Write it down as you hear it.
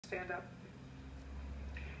Stand up.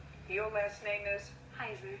 Your last name is?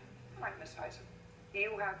 Heiser. All right, Miss Heiser.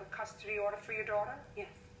 You have a custody order for your daughter?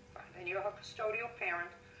 Yes. Fine. And you're her custodial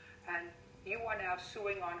parent, and you are now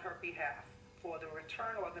suing on her behalf for the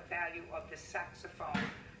return or the value of the saxophone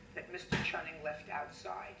that Mr. Chunning left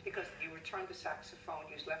outside. Because you returned the saxophone,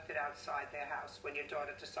 you left it outside their house. When your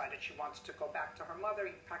daughter decided she wants to go back to her mother,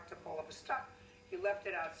 you packed up all of her stuff, you left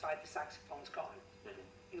it outside, the saxophone's gone. Mm-hmm.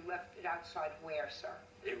 You left it outside where, sir?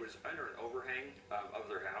 It was under an overhang of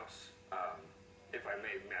their house. If I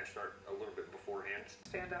may I start a little bit beforehand?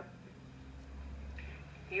 Stand up.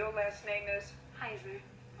 Your last name is? Heiser.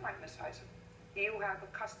 All right, Miss Heiser. You have a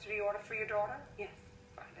custody order for your daughter? Yes.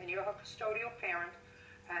 Fine. And you're her custodial parent,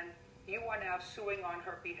 and you are now suing on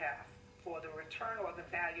her behalf for the return or the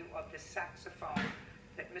value of the saxophone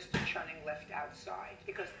that Mr. Chunning left outside.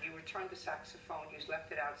 Because you returned the saxophone, you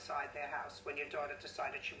left it outside their house. When your daughter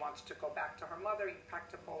decided she wants to go back to her mother, you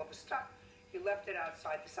packed up all of her stuff, you left it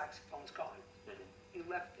outside, the saxophone's gone. Mm-hmm. You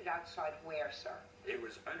left it outside where, sir? It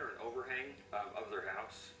was under an overhang of their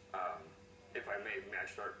house. If I may I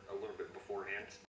start a little bit